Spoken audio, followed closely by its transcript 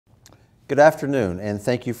Good afternoon, and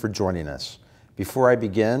thank you for joining us. Before I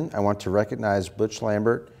begin, I want to recognize Butch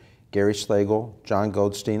Lambert, Gary Slagle, John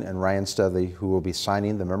Goldstein, and Ryan Studley, who will be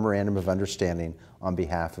signing the Memorandum of Understanding on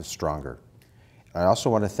behalf of Stronger. I also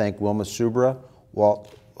want to thank Wilma Subra,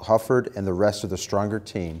 Walt Hufford, and the rest of the Stronger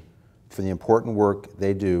team for the important work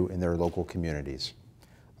they do in their local communities.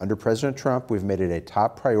 Under President Trump, we've made it a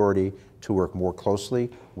top priority to work more closely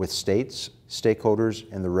with states, stakeholders,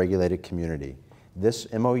 and the regulated community.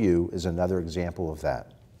 This MOU is another example of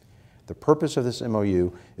that. The purpose of this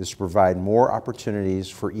MOU is to provide more opportunities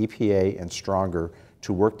for EPA and Stronger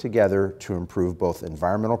to work together to improve both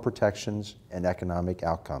environmental protections and economic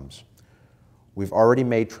outcomes. We've already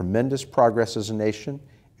made tremendous progress as a nation,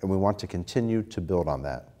 and we want to continue to build on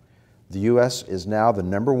that. The U.S. is now the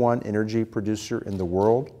 #1 energy producer in the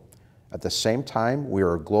world. At the same time, we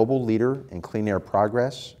are a global leader in clean air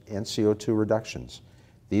progress and CO2 reductions.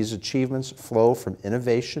 These achievements flow from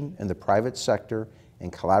innovation in the private sector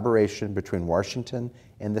and collaboration between Washington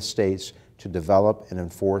and the states to develop and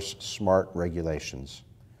enforce smart regulations.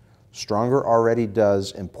 Stronger already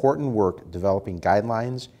does important work developing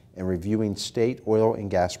guidelines and reviewing state oil and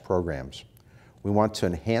gas programs. We want to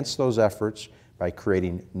enhance those efforts by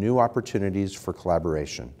creating new opportunities for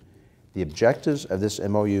collaboration. The objectives of this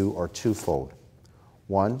MOU are twofold.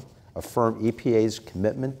 One, affirm EPA's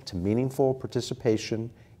commitment to meaningful participation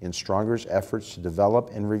in Stronger's efforts to develop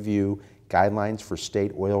and review guidelines for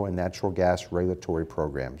state oil and natural gas regulatory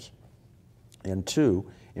programs. And two,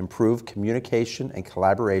 improve communication and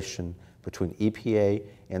collaboration between EPA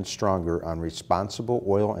and Stronger on responsible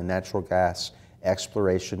oil and natural gas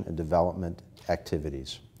exploration and development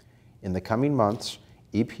activities. In the coming months,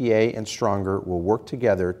 EPA and Stronger will work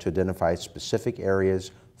together to identify specific areas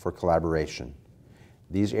for collaboration.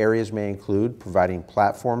 These areas may include providing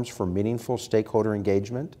platforms for meaningful stakeholder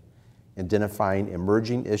engagement, identifying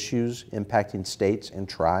emerging issues impacting states and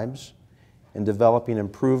tribes, and developing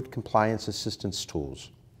improved compliance assistance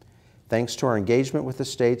tools. Thanks to our engagement with the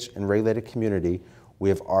states and regulated community, we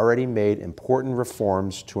have already made important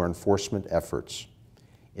reforms to our enforcement efforts.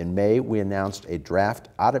 In May, we announced a draft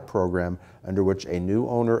audit program under which a new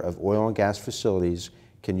owner of oil and gas facilities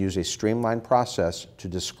can use a streamlined process to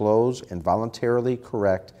disclose and voluntarily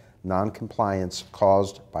correct non-compliance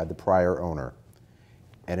caused by the prior owner.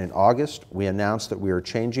 And in August, we announced that we are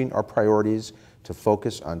changing our priorities to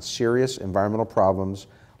focus on serious environmental problems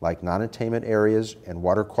like non-attainment areas and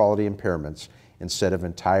water quality impairments instead of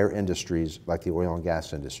entire industries like the oil and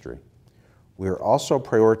gas industry. We are also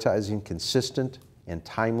prioritizing consistent and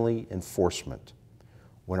timely enforcement.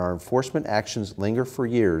 When our enforcement actions linger for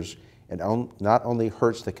years, it not only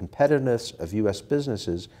hurts the competitiveness of U.S.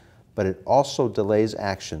 businesses, but it also delays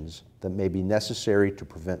actions that may be necessary to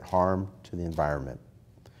prevent harm to the environment.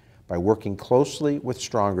 By working closely with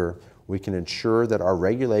Stronger, we can ensure that our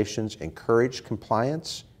regulations encourage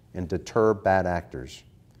compliance and deter bad actors.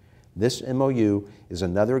 This MOU is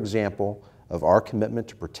another example of our commitment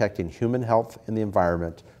to protecting human health and the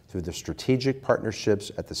environment through the strategic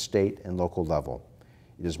partnerships at the state and local level.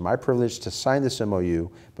 It is my privilege to sign this MOU,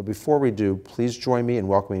 but before we do, please join me in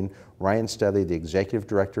welcoming Ryan Studley, the Executive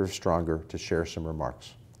Director of Stronger, to share some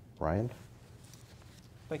remarks. Ryan?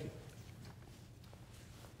 Thank you.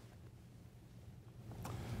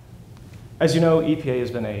 As you know, EPA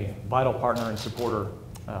has been a vital partner and supporter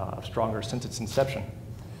of Stronger since its inception,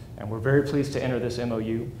 and we're very pleased to enter this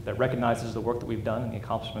MOU that recognizes the work that we've done and the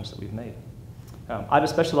accomplishments that we've made. I'd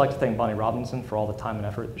especially like to thank Bonnie Robinson for all the time and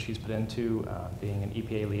effort that she's put into being an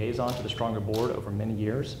EPA liaison to the Stronger board over many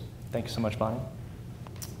years. Thank you so much, Bonnie.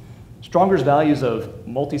 Stronger's values of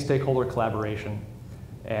multi-stakeholder collaboration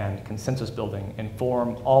and consensus building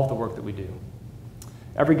inform all of the work that we do.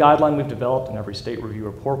 Every guideline we've developed and every state review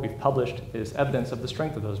report we've published is evidence of the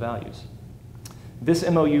strength of those values. This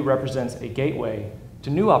MOU represents a gateway to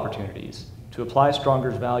new opportunities to apply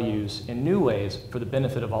Stronger's values in new ways for the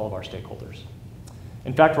benefit of all of our stakeholders.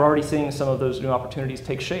 In fact, we're already seeing some of those new opportunities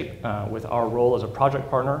take shape with our role as a project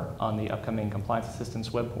partner on the upcoming Compliance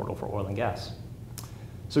Assistance web portal for oil and gas.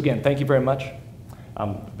 So again, thank you very much.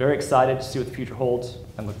 I'm very excited to see what the future holds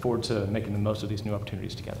and look forward to making the most of these new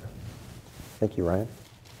opportunities together. Thank you, Ryan.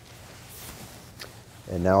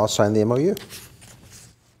 And now I'll sign the MOU.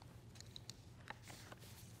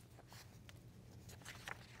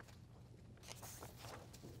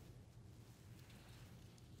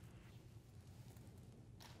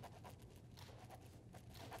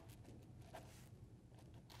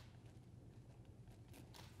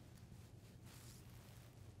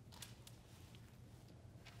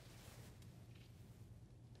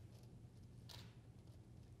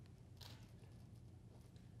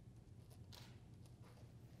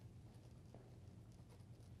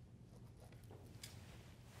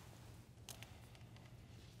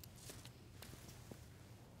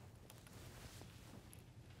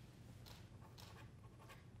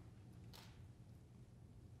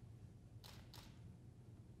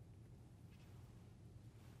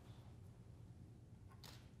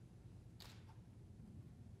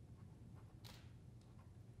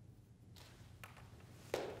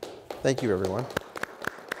 Thank you, everyone.